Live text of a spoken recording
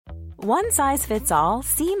One size fits all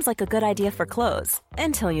seems like a good idea for clothes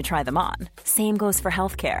until you try them on. Same goes for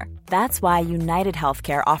healthcare. That's why United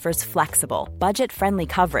Healthcare offers flexible, budget-friendly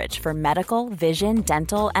coverage for medical, vision,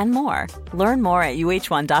 dental, and more. Learn more at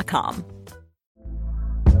uh1.com.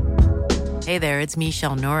 Hey there, it's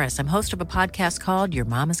Michelle Norris. I'm host of a podcast called Your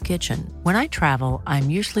Mama's Kitchen. When I travel, I'm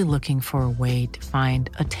usually looking for a way to find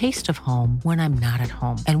a taste of home when I'm not at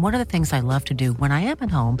home. And one of the things I love to do when I am at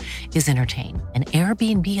home is entertain. And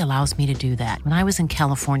Airbnb allows me to do that. When I was in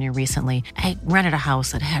California recently, I rented a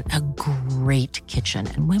house that had a great kitchen.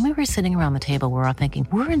 And when we were sitting around the table, we were all thinking,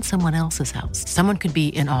 we're in someone else's house. Someone could be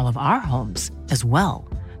in all of our homes as well.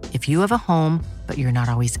 If you have a home, but you're not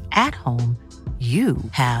always at home, you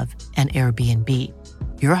have an Airbnb.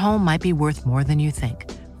 Your home might be worth more than you think.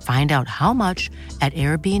 Find out how much at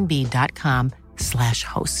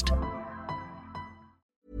airbnb.com/host.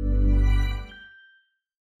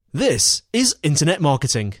 This is Internet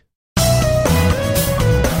Marketing.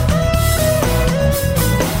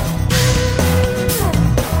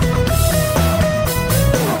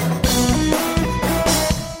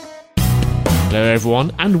 Hello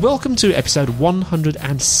everyone, and welcome to episode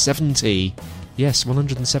 170. Yes,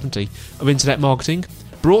 170 of Internet Marketing,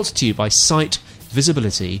 brought to you by Site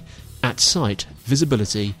Visibility at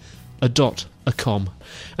sitevisibility.com.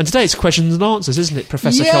 And today it's questions and answers, isn't it,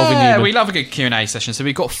 Professor Kelvin Newman? Yeah, we love a good Q&A session. So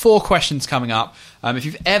we've got 4 questions coming up. If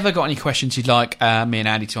you've ever got any questions you'd like me and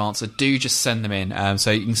Andy to answer, do just send them in.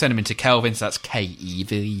 So you can send them in to Kelvin, so that's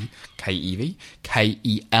Kelvin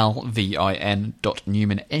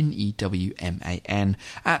 .Newman, NEWMAN,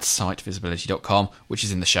 at sitevisibility.com, which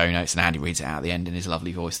is in the show notes, and Andy reads it out at the end in his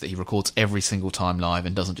lovely voice that he records every single time live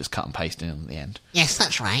and doesn't just cut and paste in at the end. Yes,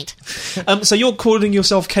 that's right. So you're calling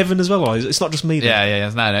yourself Kevin as well, are you? It's not just me then? Yeah.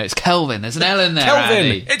 No, it's Kelvin. There's an L in there, Kelvin!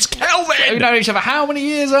 Andy. It's Kelvin! We've known each other how many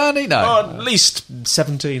years, Andy? No. Oh, at least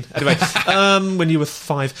 17. Anyway, when you were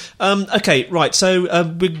 5. Okay, right, so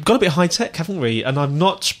we've got a bit high-tech, haven't we? And I'm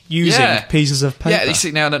not using pieces of paper. Yeah, you see,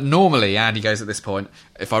 now that normally Andy goes at this point,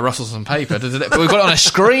 if I rustle some paper, but we've got it on a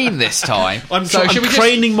screen this time. I'm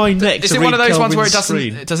craning my neck is to it read one of those ones where it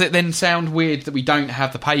Kelvin's doesn't? Does it then sound weird that we don't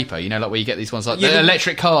have the paper? You know, like where you get these ones like the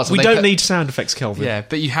electric cars. We don't need sound effects, Kelvin. Yeah,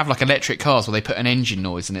 but you have like electric cars where they put an engine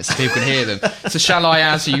noise in it so people can hear them. So shall I,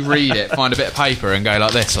 as you read it, find a bit of paper and go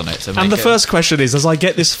like this on it? And the first question is, as I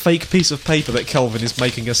get this fake piece of paper that Kelvin is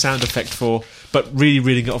making a sound effect for, but really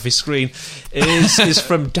reading it off his screen, is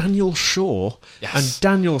from Daniel Shaw. Yes. And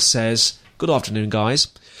Daniel says, "Good afternoon, guys.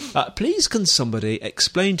 Please can somebody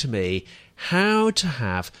explain to me how to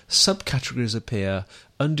have subcategories appear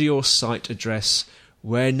under your site address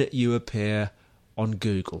when you appear on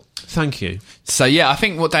Google? Thank you." So yeah, I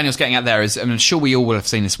think what Daniel's getting at there is, I'm sure we all will have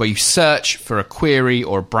seen this, where you search for a query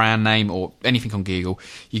or a brand name or anything on Google,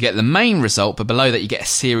 you get the main result, but below that you get a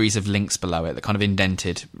series of links below it that kind of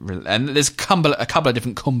indented, and there's a couple of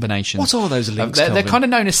different combinations. What are those links? They're kind of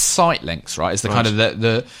known as site links, right? It's the kind of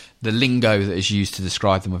the lingo that is used to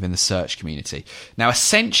describe them within the search community. Now,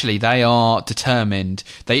 essentially, they are determined,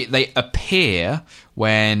 they appear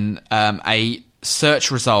when a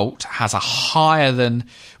search result has a higher than...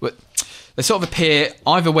 They sort of appear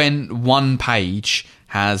either when one page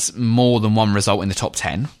has more than one result in the top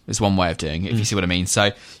 10, is one way of doing it, if you see what I mean.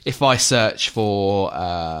 So if I search for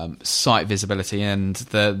site visibility and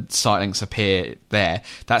the site links appear there,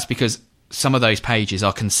 that's because some of those pages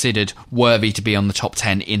are considered worthy to be on the top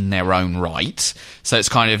 10 in their own right. So it's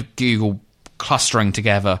kind of Google clustering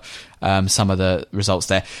together some of the results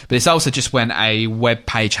there. But it's also just when a web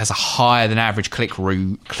page has a higher than average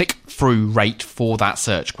click-through rate for that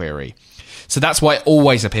search query. So that's why it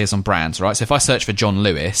always appears on brands, right? So if I search for John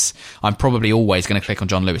Lewis, I'm probably always going to click on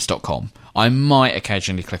johnlewis.com. I might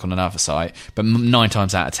occasionally click on another site, but 9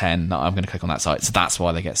 times out of 10, I'm going to click on that site. So that's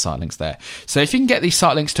why they get site links there. So if you can get these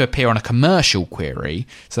site links to appear on a commercial query,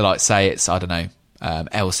 so like say it's, I don't know,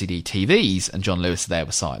 LCD TVs and John Lewis there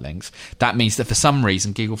with site links, that means that for some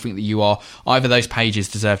reason Google think that you are either those pages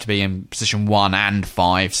deserve to be in position 1 and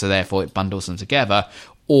 5, so therefore it bundles them together,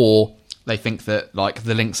 or they think that like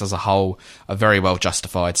the links as a whole are very well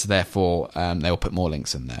justified, so therefore they'll put more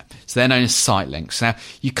links in there. So they're known as site links. Now,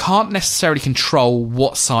 you can't necessarily control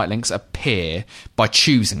what site links appear by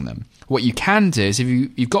choosing them. What you can do is, if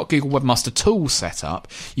you've got Google Webmaster Tools set up,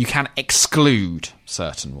 you can exclude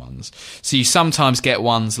certain ones. So you sometimes get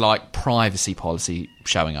ones like privacy policy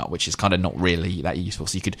showing up, which is kind of not really that useful.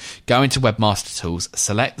 So you could go into Webmaster Tools,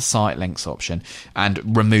 select the site links option,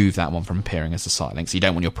 and remove that one from appearing as a site link. So you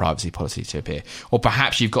don't want your privacy policy to appear. Or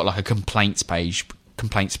perhaps you've got like a complaints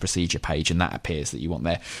procedure page, and that appears that you want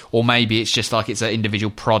there. Or maybe it's just like it's an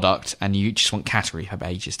individual product and you just want category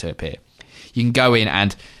pages to appear. You can go in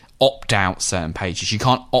and opt out certain pages. You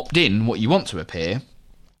can't opt in what you want to appear,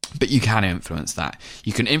 but you can influence that.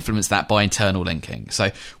 You can influence that by internal linking.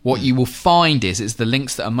 So what you will find is the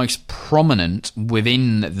links that are most prominent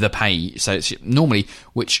within the page. So it's normally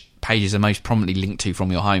which pages are most prominently linked to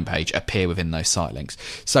from your homepage appear within those site links.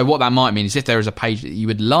 So what that might mean is if there is a page that you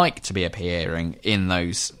would like to be appearing in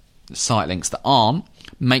those site links that aren't,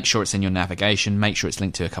 make sure it's in your navigation, make sure it's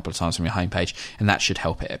linked to a couple of times from your homepage, and that should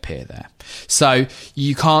help it appear there. So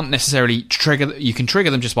you can't necessarily you can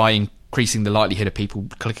trigger them just by increasing the likelihood of people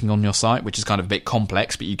clicking on your site, which is kind of a bit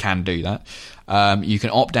complex, but you can do that. You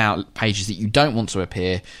can opt out pages that you don't want to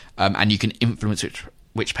appear, and you can influence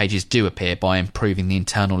which pages do appear by improving the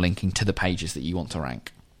internal linking to the pages that you want to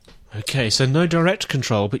rank. Okay, so no direct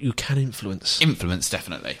control, but you can influence. Influence,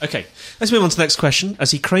 definitely. Okay, let's move on to the next question,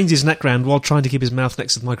 as he cranes his neck round while trying to keep his mouth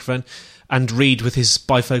next to the microphone and read with his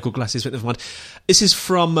bifocal glasses, but never mind. This is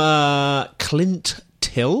from Clint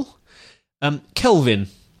Till. Kelvin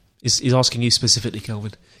is asking you specifically,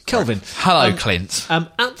 Kelvin. Kelvin. Hello, Clint.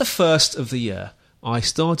 At the first of the year, I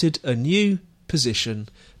started a new position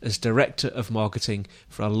as Director of Marketing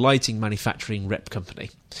for a lighting manufacturing rep company.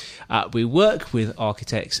 We work with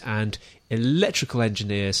architects and electrical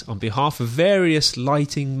engineers on behalf of various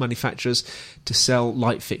lighting manufacturers to sell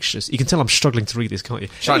light fixtures. You can tell I'm struggling to read this, can't you?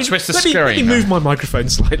 Shall I twist the screen? Let me move my microphone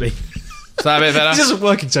slightly. Is that a bit better? This isn't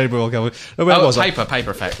working terribly well, Kelvin. Where was paper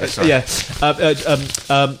effect. That's right. Yeah.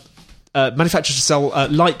 Manufacturers to sell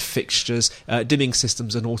light fixtures, dimming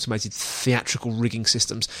systems and automated theatrical rigging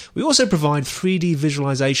systems. We also provide 3D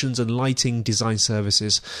visualizations and lighting design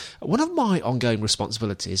services. One of my ongoing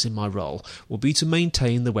responsibilities in my role will be to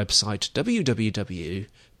maintain the website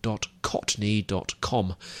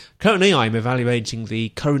www.cotney.com. Currently, I'm evaluating the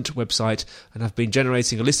current website and have been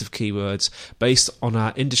generating a list of keywords based on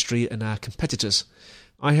our industry and our competitors.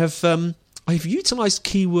 I've utilised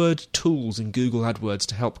keyword tools in Google Adwords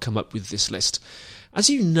to help come up with this list. As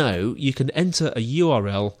you know, you can enter a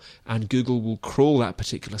URL and Google will crawl that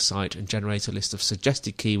particular site and generate a list of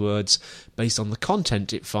suggested keywords based on the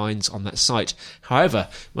content it finds on that site. However,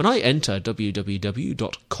 when I enter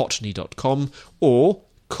www.cotney.com or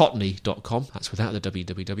cotney.com, that's without the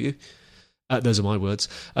www, those are my words,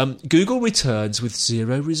 Google returns with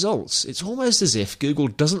 0 results. It's almost as if Google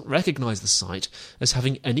doesn't recognise the site as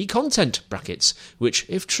having any content, brackets, which,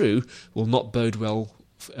 if true, will not bode well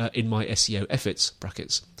in my SEO efforts,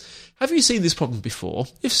 brackets. Have you seen this problem before?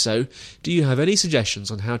 If so, do you have any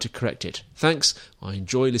suggestions on how to correct it? Thanks. I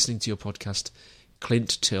enjoy listening to your podcast.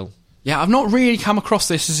 Clint Till. Yeah, I've not really come across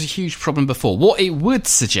this as a huge problem before. What it would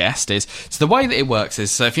suggest is, so the way that it works is,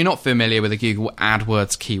 so if you're not familiar with the Google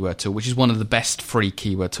AdWords keyword tool, which is one of the best free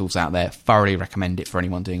keyword tools out there, thoroughly recommend it for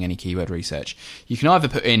anyone doing any keyword research. You can either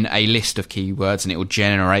put in a list of keywords and it will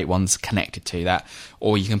generate ones connected to that,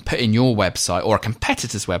 or you can put in your website or a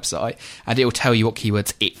competitor's website and it will tell you what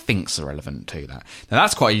keywords it thinks are relevant to that. Now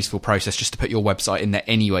that's quite a useful process just to put your website in there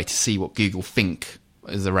anyway to see what Google think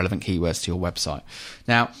is the relevant keywords to your website.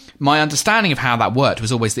 Now, my understanding of how that worked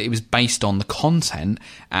was always that it was based on the content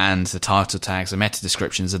and the title tags and meta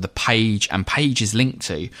descriptions of the page and pages linked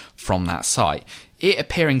to from that site. It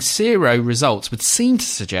appearing 0 results would seem to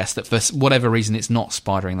suggest that for whatever reason it's not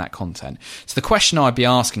spidering that content. So the question I'd be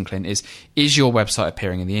asking, Clint, is your website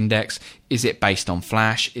appearing in the index? Is it based on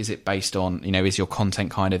Flash? Is it based on, is your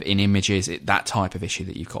content kind of in images? That type of issue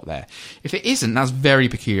that you've got there. If it isn't, that's very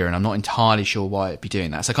peculiar and I'm not entirely sure why it'd be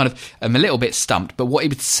doing that. So I'm a little bit stumped, but what it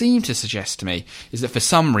would seem to suggest to me is that for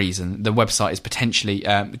some reason the website is potentially,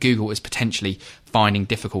 Google is potentially finding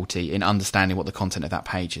difficulty in understanding what the content of that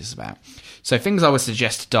page is about. So things I would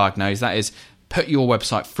suggest to diagnose that is put your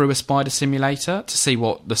website through a spider simulator to see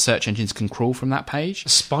what the search engines can crawl from that page. A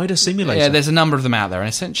spider simulator? Yeah, there's a number of them out there. And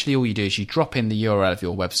essentially all you do is you drop in the URL of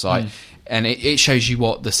your website and it shows you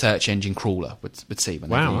what the search engine crawler would see when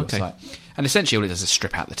they view your site. And essentially all it does is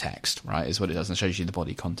strip out the text, right, is what it does, and shows you the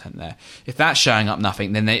body content there. If that's showing up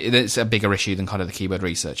nothing, then it's a bigger issue than kind of the keyword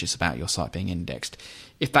research is about your site being indexed.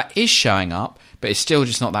 If that is showing up, but it's still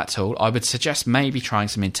just not that tool, I would suggest maybe trying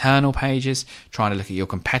some internal pages, trying to look at your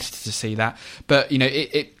competitor to see that. But,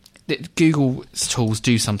 Google's tools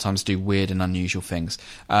do sometimes do weird and unusual things.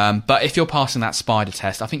 But if you're passing that spider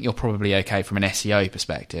test, I think you're probably okay from an SEO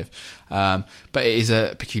perspective. But it is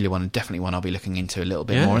a peculiar one and definitely one I'll be looking into a little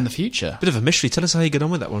bit more in the future. Bit of a mystery. Tell us how you get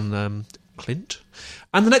on with that one, Clint.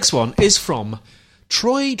 And the next one is from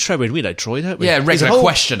Troy Trewin. We know Troy, don't we? Yeah, regular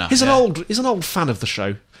questioner. He's an old fan of the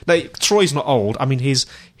show. No, Troy's not old. I mean, his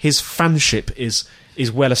fanship is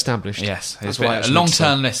well established. Yes, he's a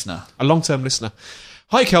long-term listener. A long-term listener.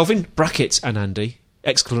 Hi, Kelvin, brackets, and Andy,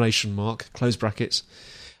 exclamation mark, close brackets.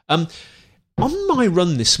 On my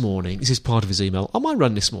run this morning, this is part of his email, on my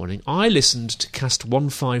run this morning, I listened to Cast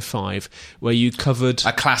 155, where you covered...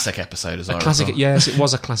 A classic episode, as I recall. Yes, it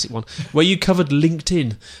was a classic one, where you covered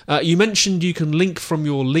LinkedIn. You mentioned you can link from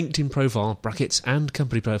your LinkedIn profile, brackets, and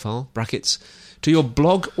company profile, brackets, to your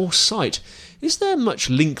blog or site. Is there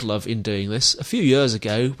much link love in doing this? A few years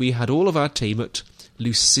ago, we had all of our team at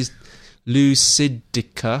Lucidica...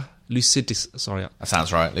 Sorry. That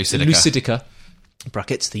sounds right, Lucidica.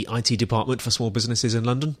 Brackets, the IT department for small businesses in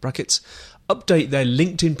London, brackets, update their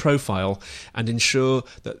LinkedIn profile and ensure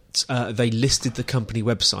that they listed the company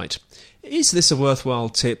website. Is this a worthwhile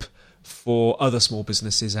tip for other small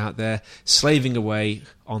businesses out there slaving away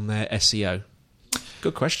on their SEO?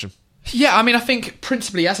 Good question. Yeah, I mean, I think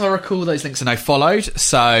principally, as I recall, those links are now followed,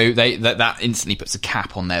 so that instantly puts a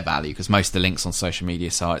cap on their value, because most of the links on social media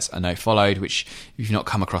sites are no followed, which, if you've not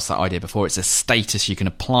come across that idea before, it's a status you can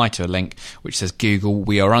apply to a link which says, Google,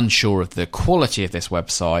 we are unsure of the quality of this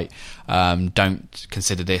website, don't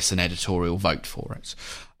consider this an editorial, vote for it.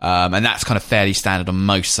 And that's kind of fairly standard on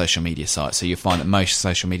most social media sites. So you'll find that most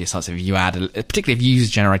social media sites, if you add, particularly if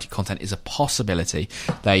user-generated content is a possibility,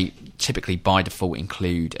 they typically by default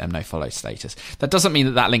include no follow status. That doesn't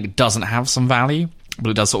mean that link doesn't have some value, but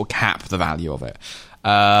it does sort of cap the value of it.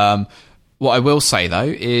 What I will say, though,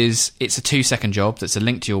 is it's a 2-second job that's a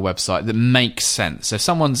link to your website that makes sense. So if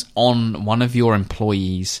someone's on one of your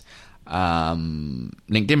employees'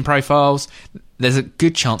 LinkedIn profiles, there's a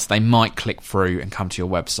good chance they might click through and come to your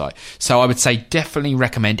website. So I would say definitely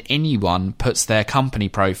recommend anyone puts their company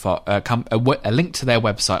profile, a link to their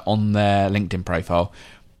website on their LinkedIn profile,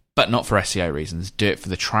 but not for SEO reasons. Do it for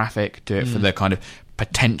the traffic, do it for the kind of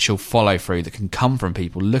potential follow through that can come from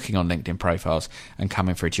people looking on LinkedIn profiles and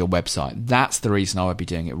coming through to your website. That's the reason I would be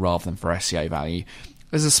doing it rather than for SEO value.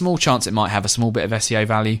 There's a small chance it might have a small bit of SEO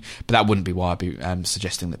value, but that wouldn't be why I'd be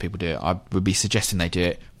suggesting that people do it. I would be suggesting they do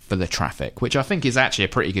it for the traffic, which I think is actually a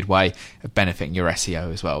pretty good way of benefiting your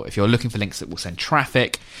SEO as well. If you're looking for links that will send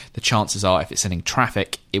traffic, the chances are if it's sending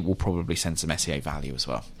traffic, it will probably send some SEO value as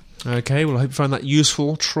well. Okay, well, I hope you found that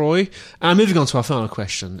useful, Troy. Moving on to our final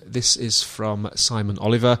question. This is from Simon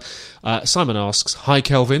Oliver. Simon asks, Hi,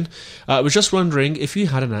 Kelvin. Was just wondering if you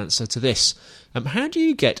had an answer to this. How do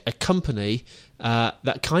you get a company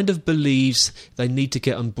that kind of believes they need to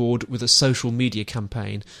get on board with a social media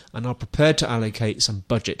campaign and are prepared to allocate some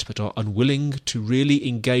budget but are unwilling to really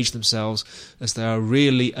engage themselves as they are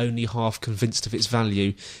really only half convinced of its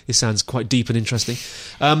value? This sounds quite deep and interesting.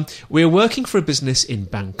 We're working for a business in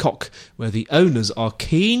Bangkok where the owners are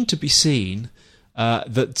keen to be seen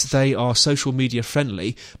that they are social media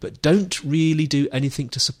friendly but don't really do anything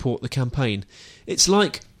to support the campaign. It's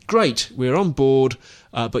like, great, we're on board,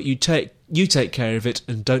 but you take care of it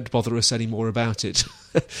and don't bother us any more about it.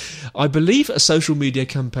 I believe a social media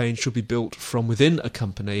campaign should be built from within a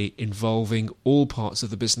company involving all parts of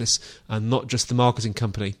the business and not just the marketing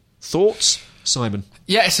company. Thoughts, Simon?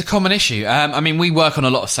 Yeah, it's a common issue. I mean, we work on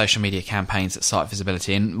a lot of social media campaigns at Site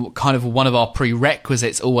Visibility, and kind of one of our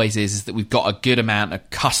prerequisites always is that we've got a good amount of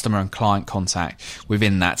customer and client contact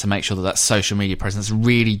within that to make sure that social media presence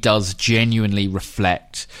really does genuinely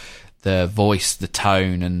reflect the voice, the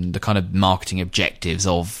tone, and the kind of marketing objectives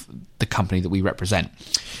of the company that we represent.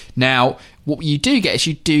 Now, what you do get is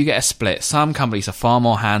you do get a split. Some companies are far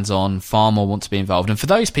more hands-on, far more want to be involved, and for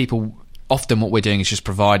those people, often what we're doing is just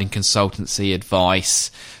providing consultancy advice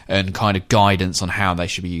and kind of guidance on how they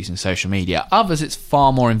should be using social media. Others, it's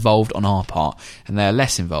far more involved on our part, and they're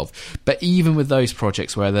less involved. But even with those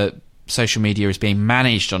projects where the social media is being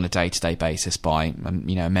managed on a day-to-day basis by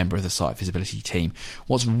a member of the Site Visibility team,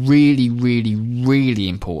 what's really, really, really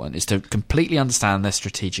important is to completely understand their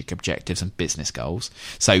strategic objectives and business goals.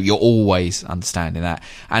 So you're always understanding that,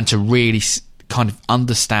 and to really kind of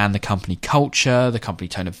understand the company culture, the company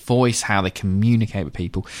tone of voice, how they communicate with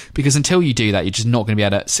people, because until you do that, you're just not going to be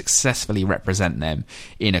able to successfully represent them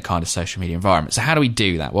in a kind of social media environment. So how do we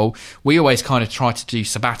do that? Well, we always kind of try to do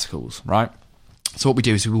sabbaticals, right? So what we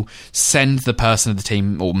do is we will send the person of the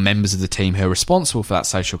team or members of the team who are responsible for that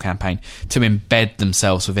social campaign to embed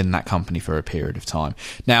themselves within that company for a period of time.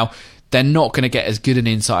 Now, they're not going to get as good an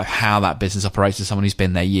insight of how that business operates as someone who's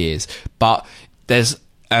been there years, but there's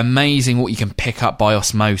amazing what you can pick up by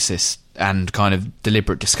osmosis and kind of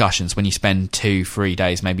deliberate discussions when you spend 2-3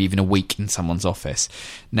 days, maybe even a week in someone's office.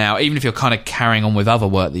 Now, even if you're kind of carrying on with other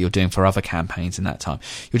work that you're doing for other campaigns in that time,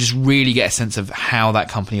 you'll just really get a sense of how that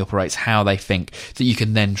company operates, how they think, that you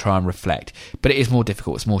can then try and reflect. But it is more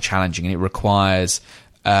difficult, it's more challenging, and it requires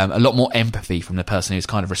a lot more empathy from the person who's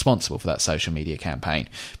kind of responsible for that social media campaign.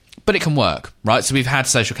 But it can work, right? So we've had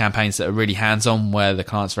social campaigns that are really hands-on where the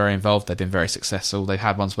client's very involved. They've been very successful. They've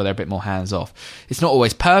had ones where they're a bit more hands-off. It's not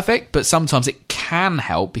always perfect, but sometimes it can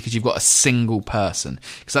help because you've got a single person.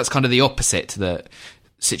 Because that's kind of the opposite to the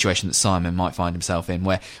situation that Simon might find himself in,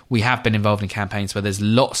 where we have been involved in campaigns where there's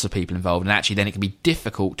lots of people involved, and actually then it can be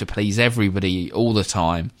difficult to please everybody all the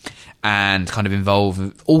time and kind of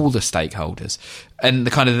involve all the stakeholders. And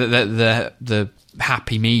the kind of the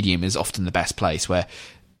happy medium is often the best place, where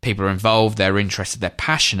people are involved, they're interested, they're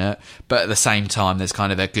passionate, but at the same time there's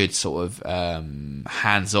kind of a good sort of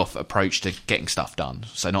hands-off approach to getting stuff done.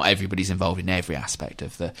 So not everybody's involved in every aspect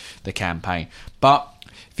of the campaign. But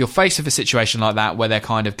if you're faced with a situation like that where they're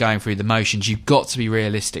kind of going through the motions, you've got to be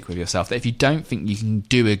realistic with yourself. That if you don't think you can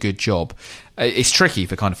do a good job, it's tricky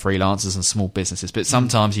for kind of freelancers and small businesses, but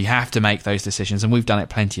sometimes you have to make those decisions. And we've done it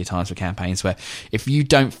plenty of times with campaigns where if you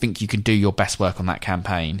don't think you can do your best work on that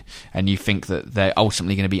campaign and you think that they're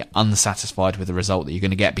ultimately going to be unsatisfied with the result that you're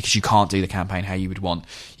going to get because you can't do the campaign how you would want,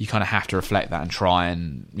 you kind of have to reflect that and try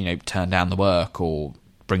and, turn down the work or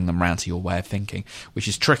bring them round to your way of thinking, which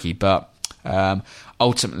is tricky. But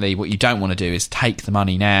ultimately what you don't want to do is take the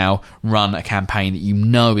money now, run a campaign that you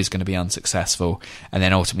know is going to be unsuccessful, and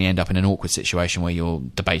then ultimately end up in an awkward situation where you're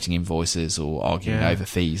debating invoices or arguing over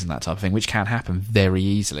fees and that type of thing, which can happen very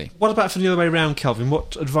easily. What about from the other way around, Kelvin?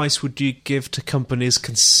 What advice would you give to companies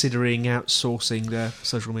considering outsourcing their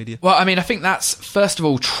social media? Well, I mean, I think that's, first of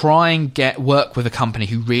all, try and work with a company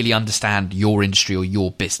who really understand your industry or your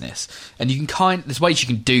business. And you can there's ways you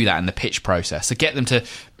can do that in the pitch process. So get them to,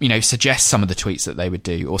 suggest some of the tweets that they would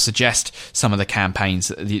do, or suggest some of the campaigns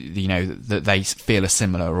that, that they feel are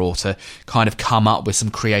similar, or to kind of come up with some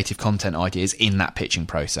creative content ideas in that pitching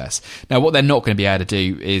process. Now, what they're not going to be able to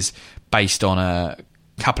do is, based on a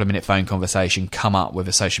couple of minute phone conversation, come up with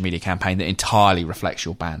a social media campaign that entirely reflects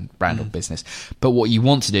your brand or business. But what you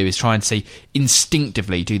want to do is try and see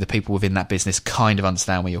instinctively, do the people within that business kind of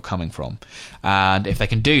understand where you're coming from? And if they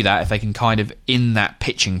can do that, if they can kind of, in that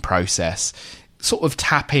pitching process, sort of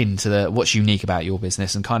tap into what's unique about your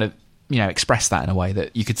business and kind of, express that in a way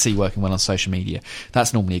that you could see working well on social media,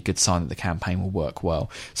 that's normally a good sign that the campaign will work well.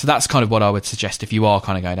 So that's kind of what I would suggest if you are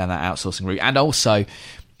kind of going down that outsourcing route. And also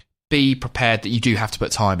be prepared that you do have to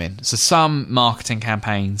put time in. So some marketing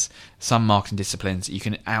campaigns, some marketing disciplines, you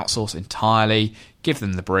can outsource entirely, give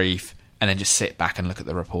them the brief, and then just sit back and look at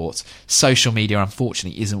the reports. Social media,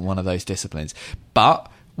 unfortunately, isn't one of those disciplines.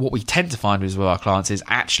 But what we tend to find with our clients is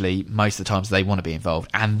actually most of the times they want to be involved,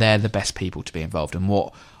 and they're the best people to be involved. And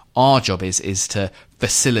what our job is to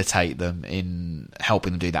facilitate them in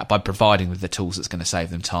helping them do that by providing them with the tools that's going to save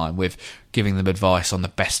them time, with giving them advice on the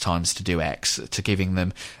best times to do X, to giving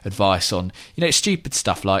them advice on, stupid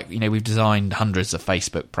stuff like, we've designed hundreds of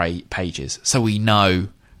Facebook pages, so we know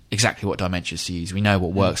exactly what dimensions to use. We know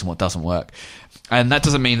what works and what doesn't work. And that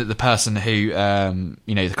doesn't mean that the person who,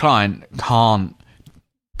 the client can't,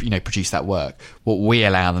 produce that work. What we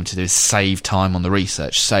allow them to do is save time on the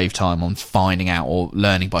research, save time on finding out or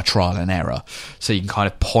learning by trial and error. So you can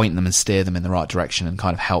kind of point them and steer them in the right direction and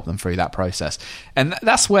kind of help them through that process. And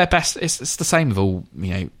that's where best, it's the same with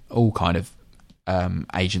all kind of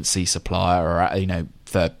agency, supplier, or,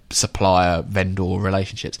 for supplier vendor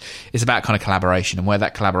relationships. It's about kind of collaboration, and where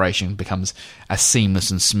that collaboration becomes as seamless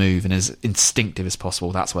and smooth and as instinctive as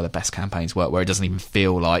possible, that's where the best campaigns work, where it doesn't even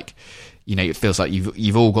feel like, it feels like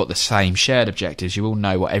you've all got the same shared objectives. You all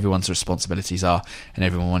know what everyone's responsibilities are, and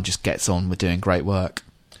everyone just gets on with doing great work.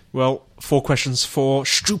 Well, 4 questions, 4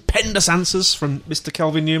 stupendous answers from Mr.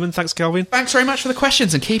 Kelvin Newman. Thanks, Kelvin. Thanks very much for the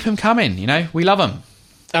questions, and keep them coming. We love them.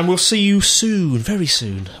 And we'll see you soon, very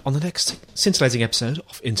soon, on the next scintillating episode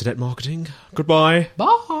of Internet Marketing. Goodbye.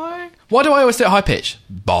 Bye. Why do I always do it high pitch?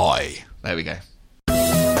 Bye. There we go.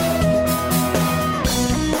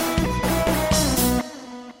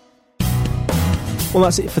 Well,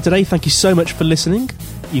 that's it for today. Thank you so much for listening.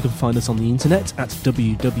 You can find us on the internet at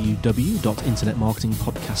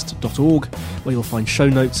www.internetmarketingpodcast.org, where you'll find show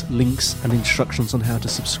notes, links, and instructions on how to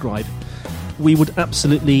subscribe. We would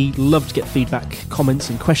absolutely love to get feedback, comments,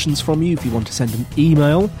 and questions from you. If you want to send an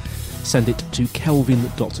email, send it to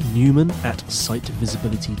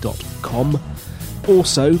kelvin.newman@sitevisibility.com.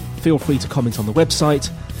 Also, feel free to comment on the website,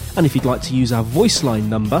 and if you'd like to use our voice line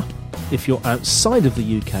number, if you're outside of the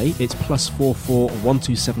UK, it's +44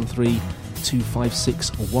 1273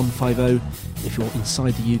 256 150. If you're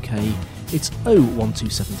inside the UK, it's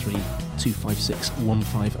 01273 256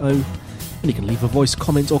 150. And you can leave a voice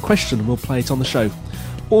comment or question and we'll play it on the show.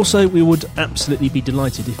 Also, we would absolutely be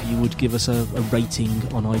delighted if you would give us a rating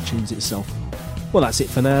on iTunes itself. Well, that's it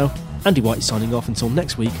for now. Andy White signing off until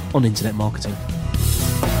next week on Internet Marketing.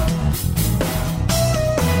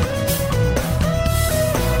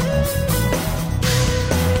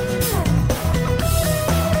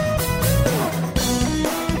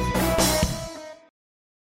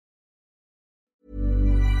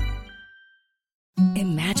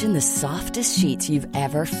 Imagine the softest sheets you've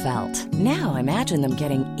ever felt. Now imagine them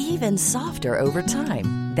getting even softer over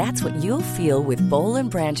time. That's what you'll feel with Boll &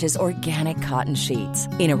 Branch's organic cotton sheets.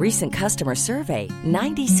 In a recent customer survey,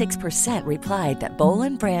 96% replied that Boll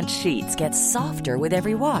 & Branch sheets get softer with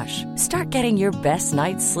every wash. Start getting your best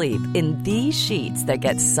night's sleep in these sheets that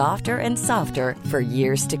get softer and softer for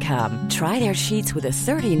years to come. Try their sheets with a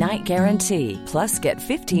 30-night guarantee. Plus, get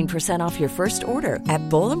 15% off your first order at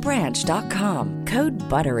bollandbranch.com. Code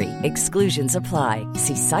BUTTERY. Exclusions apply.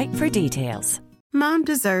 See site for details. Mom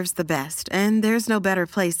deserves the best, and there's no better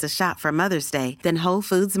place to shop for Mother's Day than Whole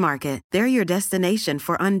Foods Market. They're your destination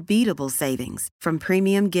for unbeatable savings, from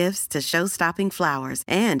premium gifts to show-stopping flowers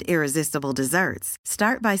and irresistible desserts.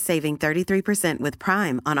 Start by saving 33% with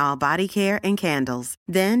Prime on all body care and candles.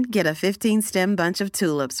 Then get a 15-stem bunch of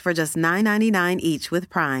tulips for just $9.99 each with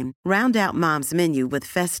Prime. Round out Mom's menu with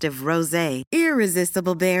festive rosé,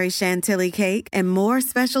 irresistible berry chantilly cake, and more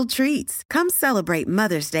special treats. Come celebrate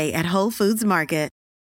Mother's Day at Whole Foods Market.